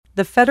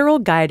The federal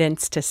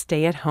guidance to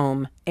stay at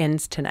home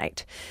ends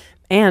tonight.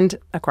 And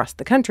across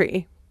the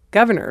country,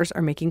 governors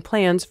are making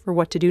plans for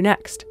what to do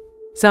next.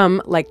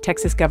 Some, like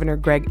Texas Governor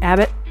Greg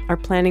Abbott, are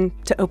planning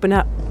to open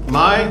up.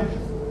 My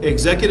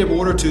executive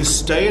order to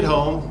stay at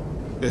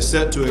home is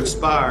set to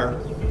expire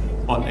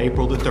on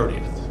April the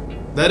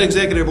 30th. That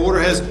executive order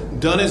has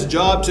done its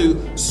job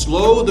to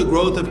slow the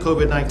growth of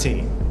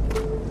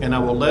COVID-19, and I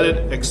will let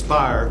it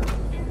expire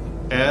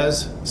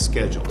as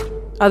scheduled.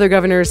 Other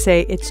governors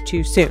say it's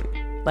too soon,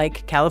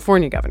 like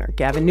California Governor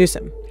Gavin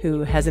Newsom,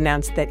 who has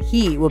announced that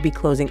he will be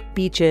closing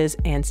beaches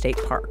and state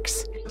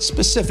parks.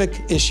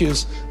 Specific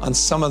issues on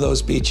some of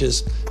those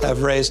beaches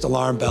have raised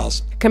alarm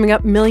bells. Coming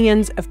up,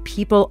 millions of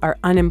people are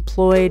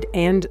unemployed,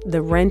 and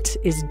the rent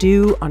is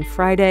due on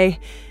Friday,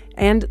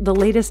 and the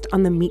latest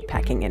on the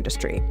meatpacking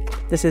industry.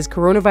 This is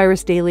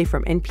Coronavirus Daily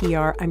from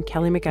NPR. I'm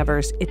Kelly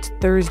McEvers. It's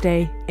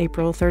Thursday,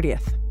 April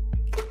 30th.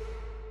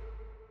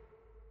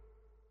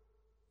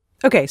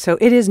 Okay, so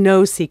it is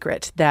no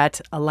secret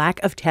that a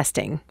lack of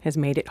testing has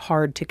made it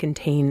hard to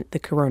contain the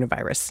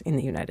coronavirus in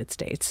the United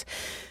States.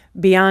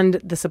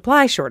 Beyond the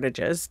supply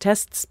shortages,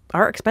 tests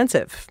are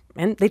expensive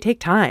and they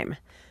take time.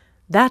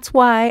 That's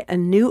why a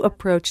new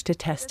approach to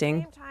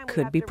testing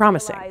could be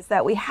promising.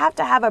 That we have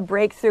to have a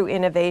breakthrough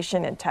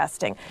innovation in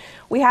testing.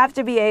 We have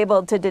to be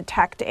able to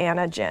detect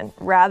antigen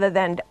rather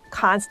than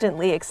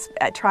constantly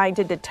trying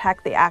to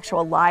detect the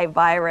actual live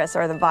virus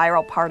or the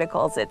viral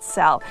particles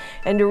itself,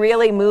 and to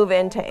really move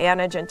into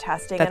antigen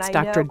testing. That's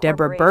Dr.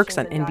 Deborah Birx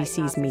on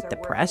NBC's Meet the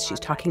Press. She's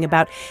talking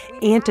about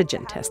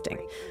antigen testing,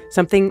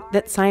 something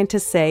that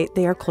scientists say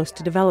they are close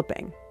to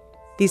developing.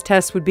 These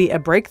tests would be a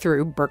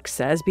breakthrough, Birx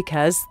says,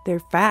 because they're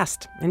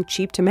fast and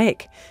cheap to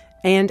make,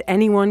 and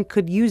anyone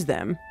could use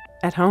them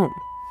at home.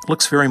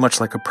 Looks very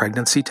much like a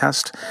pregnancy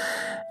test.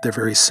 They're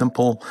very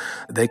simple.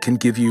 They can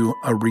give you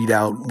a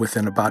readout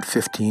within about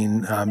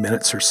 15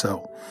 minutes or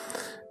so.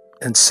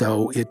 And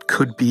so it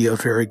could be a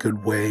very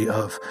good way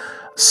of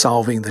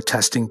solving the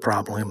testing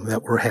problem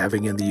that we're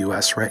having in the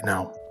U.S. right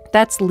now.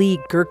 That's Lee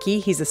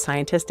Gerke. He's a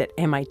scientist at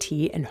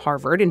MIT and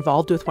Harvard,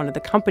 involved with one of the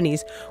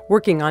companies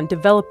working on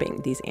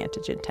developing these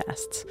antigen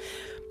tests.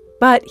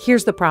 But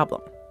here's the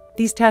problem.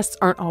 These tests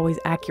aren't always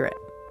accurate.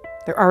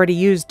 They're already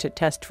used to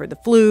test for the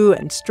flu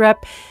and strep,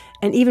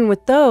 and even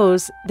with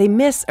those, they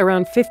miss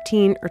around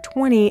 15 or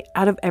 20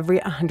 out of every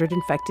 100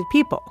 infected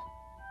people.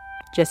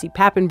 Jesse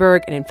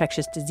Papenburg, an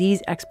infectious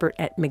disease expert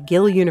at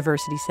McGill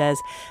University, says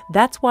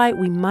that's why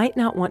we might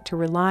not want to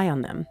rely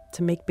on them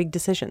to make big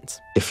decisions.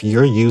 If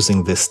you're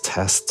using this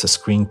test to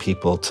screen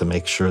people to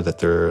make sure that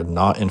they're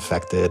not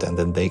infected and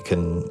then they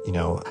can,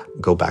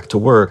 go back to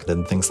work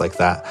and things like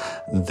that,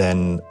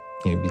 then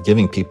you'd be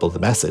giving people the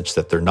message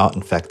that they're not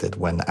infected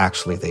when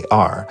actually they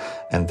are,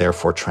 and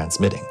therefore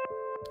transmitting.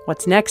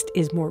 What's next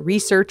is more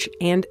research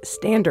and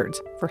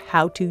standards for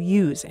how to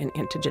use an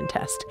antigen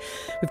test.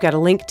 We've got a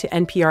link to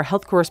NPR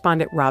health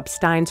correspondent Rob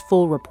Stein's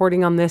full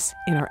reporting on this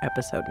in our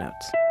episode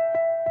notes.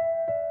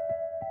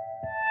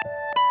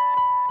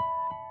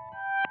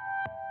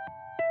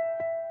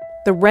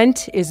 The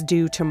rent is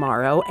due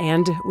tomorrow,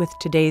 and with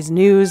today's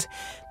news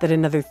that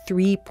another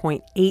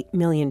 3.8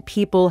 million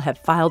people have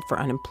filed for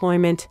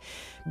unemployment,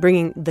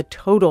 bringing the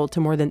total to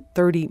more than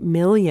 30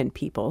 million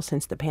people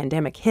since the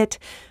pandemic hit,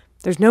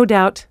 there's no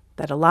doubt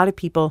that a lot of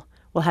people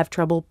will have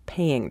trouble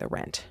paying the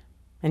rent.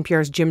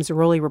 NPR's Jim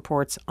Zarroli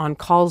reports on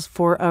calls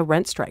for a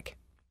rent strike.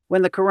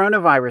 When the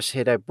coronavirus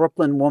hit, a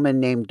Brooklyn woman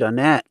named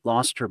Donette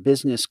lost her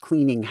business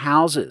cleaning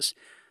houses.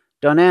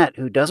 Donette,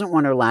 who doesn't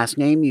want her last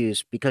name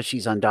used because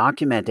she's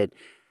undocumented,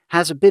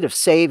 has a bit of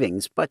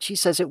savings, but she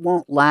says it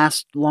won't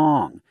last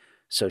long.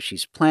 So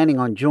she's planning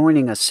on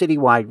joining a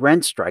citywide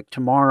rent strike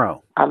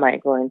tomorrow. Am I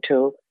going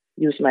to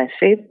use my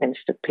savings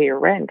to pay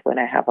rent when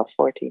I have a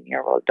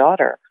 14-year-old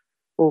daughter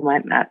who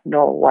might not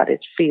know what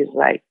it feels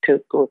like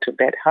to go to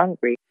bed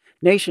hungry?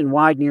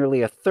 Nationwide,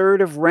 nearly a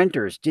third of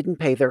renters didn't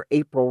pay their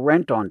April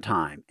rent on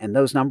time, and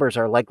those numbers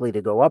are likely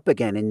to go up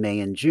again in May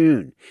and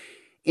June.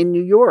 In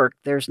New York,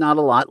 there's not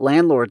a lot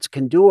landlords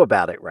can do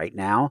about it right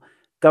now.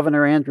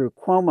 Governor Andrew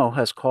Cuomo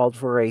has called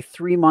for a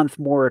 3-month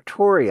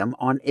moratorium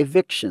on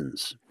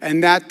evictions.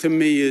 And that, to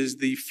me, is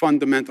the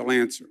fundamental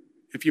answer.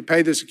 If you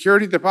pay the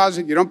security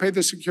deposit, you don't pay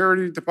the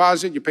security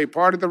deposit, you pay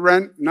part of the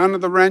rent, none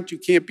of the rent, you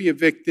can't be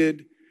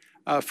evicted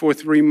for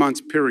 3 months,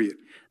 period.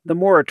 The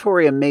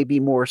moratorium may be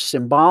more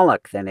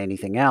symbolic than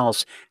anything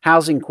else.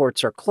 Housing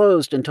courts are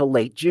closed until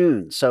late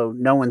June, so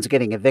no one's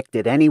getting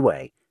evicted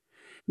anyway.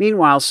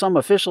 Meanwhile, some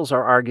officials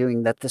are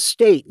arguing that the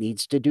state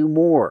needs to do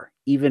more,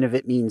 even if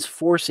it means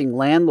forcing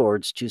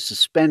landlords to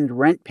suspend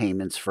rent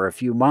payments for a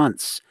few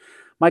months.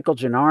 Michael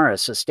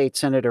Gianaris, a state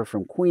senator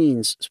from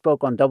Queens,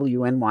 spoke on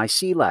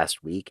WNYC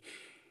last week.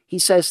 He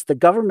says the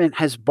government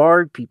has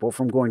barred people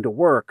from going to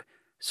work,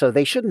 so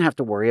they shouldn't have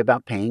to worry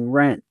about paying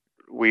rent.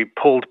 We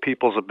pulled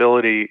people's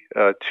ability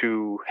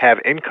to have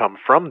income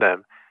from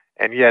them,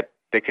 and yet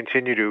they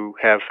continue to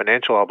have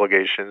financial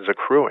obligations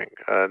accruing.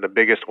 The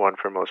biggest one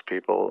for most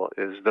people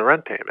is the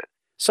rent payment.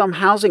 Some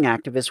housing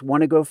activists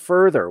want to go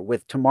further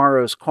with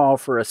tomorrow's call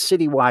for a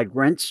citywide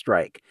rent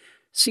strike.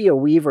 Sia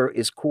Weaver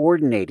is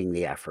coordinating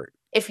the effort.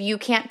 If you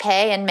can't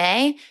pay in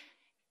May,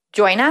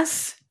 join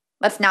us.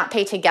 Let's not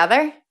pay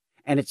together.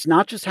 And it's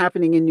not just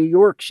happening in New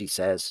York, she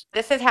says.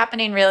 This is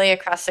happening really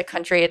across the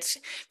country. It's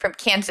from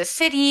Kansas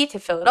City to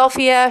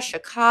Philadelphia,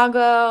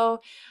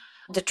 Chicago,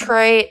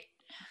 Detroit.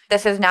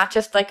 This is not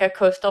just like a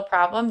coastal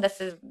problem. This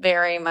is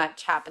very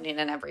much happening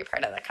in every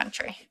part of the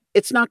country.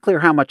 It's not clear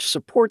how much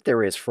support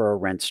there is for a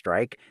rent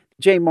strike.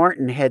 Jay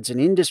Martin heads an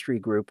industry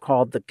group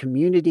called the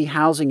Community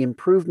Housing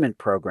Improvement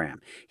Program.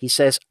 He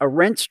says a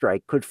rent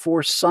strike could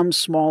force some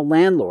small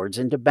landlords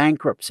into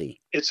bankruptcy.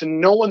 It's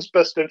in no one's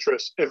best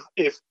interest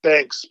if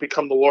banks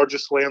become the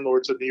largest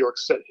landlords in New York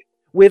City.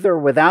 With or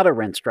without a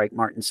rent strike,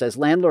 Martin says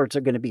landlords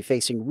are going to be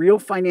facing real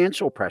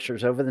financial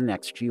pressures over the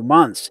next few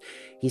months.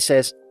 He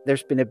says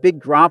there's been a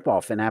big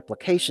drop-off in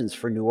applications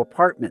for new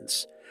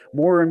apartments.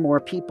 More and more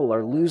people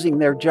are losing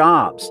their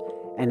jobs,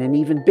 and an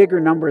even bigger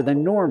number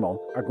than normal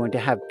are going to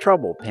have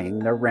trouble paying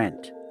their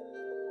rent.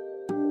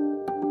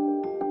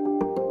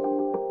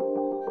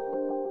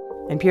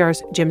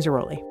 NPR's Jim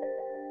Zarroli.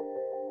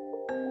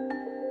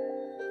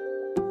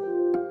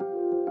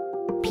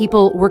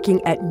 People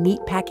working at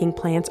meatpacking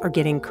plants are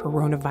getting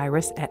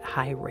coronavirus at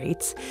high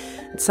rates.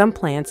 Some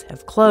plants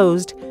have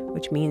closed,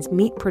 which means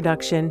meat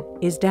production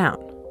is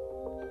down.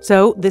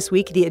 So this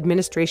week, the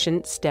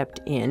administration stepped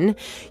in,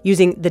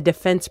 using the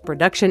Defense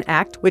Production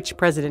Act, which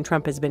President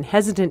Trump has been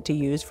hesitant to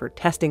use for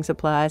testing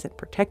supplies and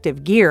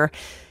protective gear.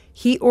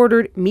 He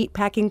ordered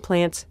meatpacking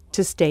plants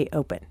to stay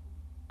open.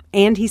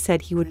 And he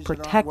said he would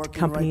protect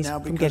companies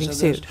from getting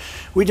sued.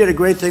 We did a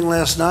great thing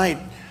last night,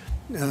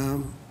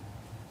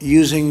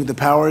 using the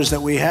powers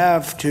that we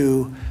have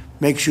to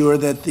make sure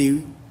that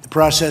the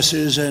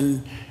processors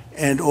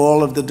and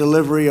all of the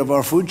delivery of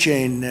our food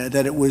chain,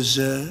 that it was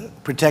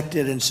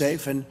protected and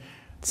safe. And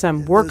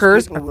some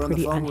workers are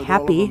pretty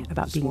unhappy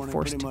about being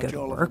forced to go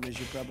to work.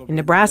 In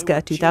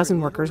Nebraska, 2,000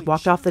 workers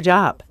walked off the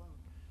job.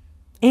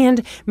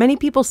 And many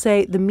people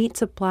say the meat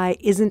supply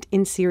isn't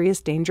in serious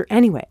danger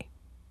anyway.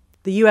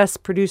 The U.S.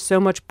 produced so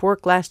much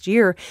pork last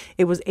year,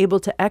 it was able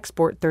to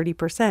export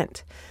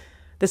 30%.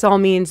 This all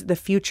means the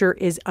future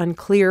is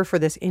unclear for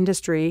this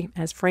industry,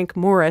 as Frank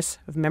Morris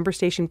of member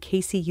station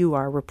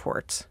KCUR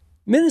reports.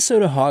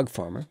 Minnesota hog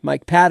farmer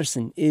Mike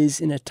Patterson is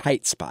in a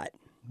tight spot.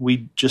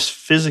 We just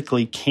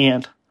physically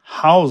can't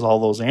house all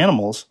those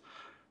animals.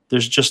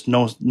 There's just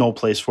no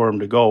place for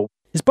them to go.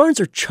 His barns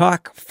are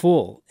chock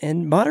full,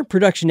 and modern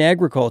production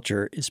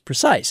agriculture is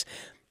precise.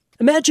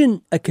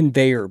 Imagine a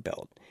conveyor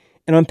belt.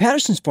 And on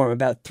Patterson's farm,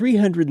 about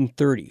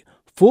 330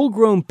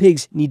 full-grown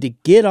pigs need to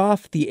get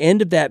off the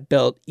end of that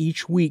belt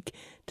each week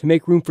to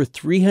make room for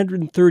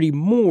 330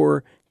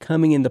 more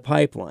coming in the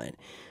pipeline.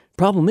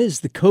 Problem is,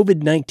 the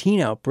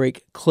COVID-19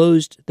 outbreak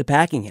closed the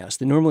packing house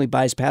that normally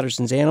buys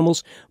Patterson's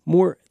animals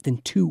more than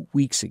 2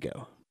 weeks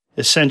ago.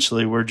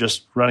 Essentially, we're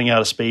just running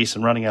out of space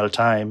and running out of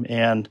time.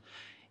 And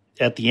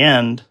at the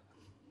end,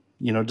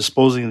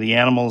 disposing of the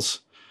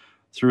animals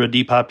through a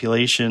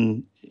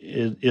depopulation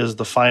is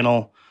the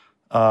final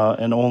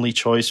and only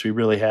choice we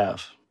really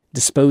have.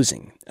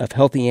 Disposing of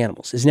healthy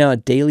animals is now a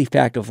daily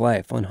fact of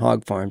life on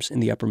hog farms in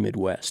the upper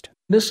Midwest.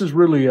 This is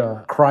really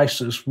a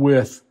crisis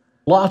with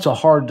lots of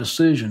hard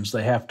decisions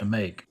they have to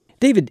make.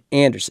 David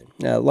Anderson,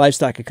 a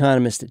livestock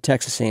economist at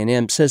Texas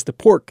A&M, says the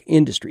pork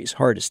industry is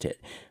hardest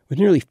hit, with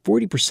nearly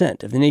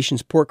 40% of the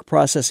nation's pork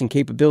processing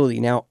capability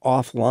now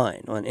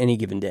offline on any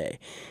given day.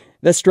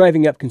 That's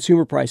driving up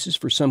consumer prices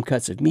for some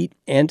cuts of meat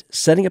and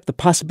setting up the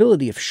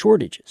possibility of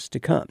shortages to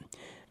come.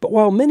 But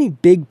while many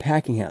big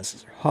packing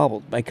houses are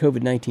hobbled by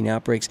COVID-19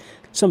 outbreaks,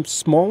 some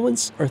small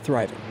ones are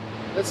thriving.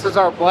 This is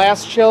our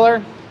blast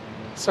chiller.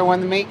 So when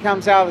the meat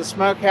comes out of the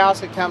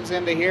smokehouse, it comes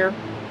into here.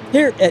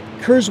 Here at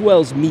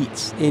Kurzweil's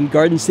Meats in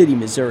Garden City,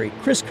 Missouri,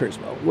 Chris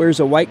Kurzweil wears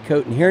a white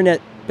coat and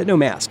hairnet, but no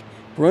mask.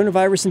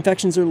 Coronavirus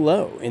infections are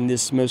low in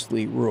this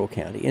mostly rural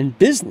county, and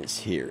business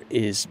here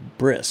is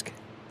brisk.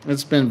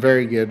 It's been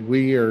very good.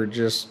 We are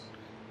just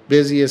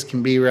busy as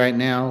can be right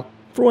now.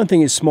 For one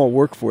thing, his small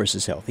workforce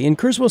is healthy, and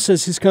Kurzweil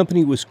says his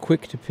company was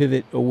quick to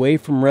pivot away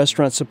from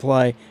restaurant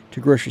supply to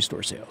grocery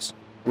store sales.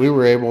 We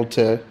were able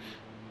to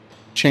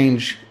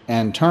change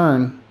and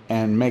turn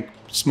and make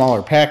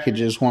smaller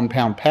packages, 1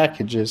 pound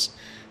packages,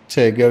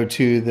 to go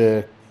to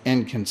the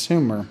end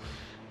consumer.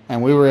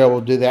 And we were able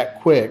to do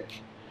that quick,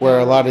 where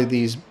a lot of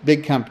these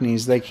big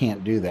companies, they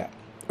can't do that.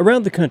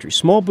 Around the country,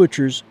 small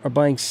butchers are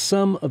buying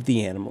some of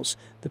the animals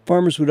that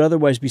farmers would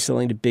otherwise be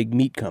selling to big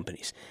meat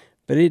companies.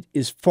 But it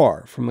is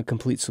far from a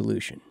complete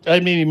solution.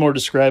 I'd maybe more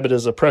describe it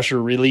as a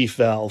pressure relief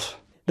valve.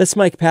 That's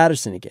Mike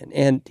Patterson again,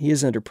 and he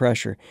is under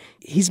pressure.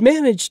 He's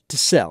managed to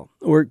sell,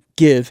 or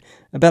give,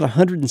 about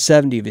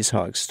 170 of his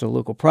hogs to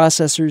local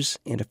processors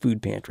and a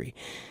food pantry.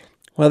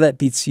 While that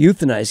beats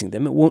euthanizing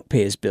them, it won't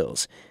pay his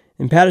bills.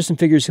 And Patterson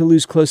figures he'll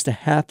lose close to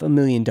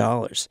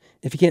 $500,000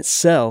 if he can't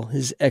sell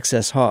his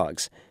excess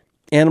hogs.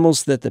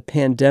 Animals that the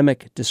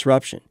pandemic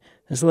disruption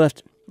has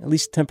left, at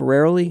least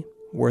temporarily,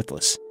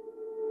 worthless.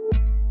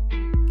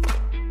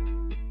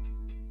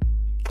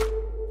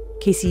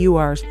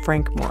 KCUR's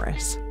Frank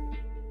Morris.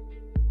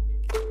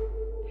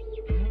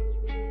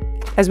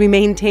 As we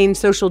maintain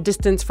social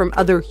distance from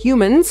other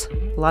humans,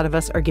 a lot of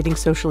us are getting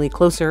socially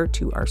closer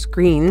to our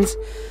screens.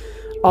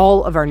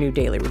 All of our new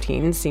daily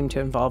routines seem to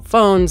involve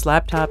phones,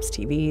 laptops,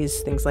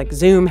 TVs, things like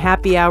Zoom,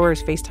 happy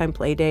hours, FaceTime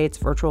playdates,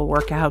 virtual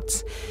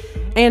workouts.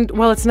 And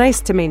while it's nice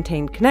to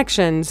maintain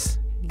connections,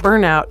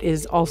 burnout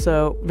is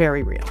also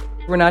very real.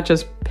 We're not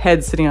just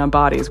heads sitting on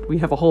bodies. We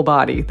have a whole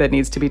body that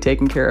needs to be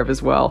taken care of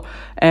as well.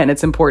 And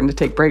it's important to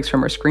take breaks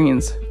from our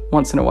screens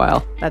once in a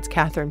while. That's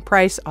Catherine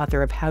Price,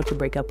 author of How to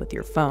Break Up with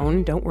Your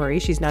Phone. Don't worry,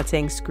 she's not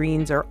saying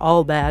screens are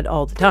all bad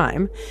all the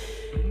time.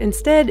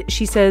 Instead,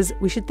 she says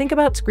we should think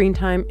about screen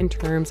time in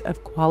terms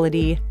of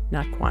quality,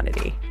 not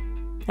quantity.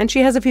 And she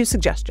has a few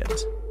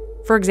suggestions.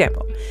 For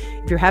example,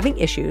 if you're having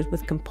issues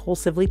with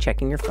compulsively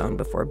checking your phone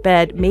before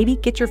bed, maybe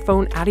get your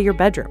phone out of your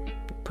bedroom.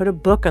 Put a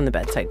book on the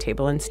bedside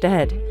table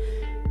instead.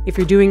 If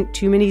you're doing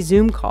too many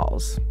Zoom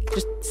calls,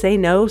 just say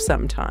no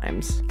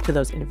sometimes to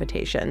those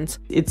invitations.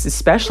 It's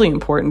especially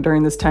important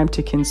during this time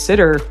to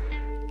consider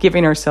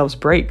giving ourselves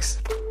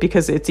breaks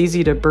because it's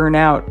easy to burn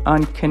out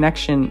on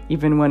connection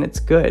even when it's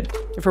good.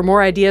 For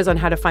more ideas on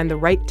how to find the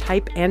right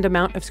type and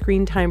amount of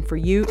screen time for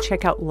you,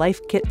 check out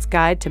Life Kit's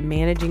Guide to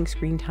Managing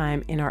Screen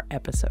Time in our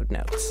episode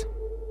notes.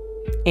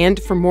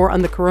 And for more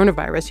on the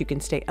coronavirus, you can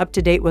stay up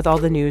to date with all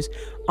the news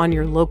on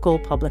your local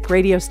public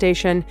radio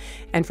station.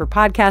 And for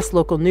podcasts,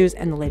 local news,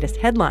 and the latest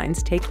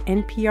headlines, take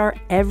NPR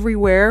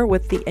everywhere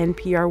with the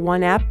NPR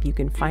One app. You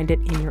can find it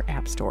in your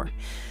app store.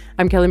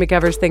 I'm Kelly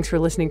McEvers. Thanks for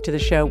listening to the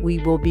show. We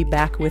will be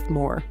back with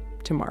more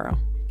tomorrow.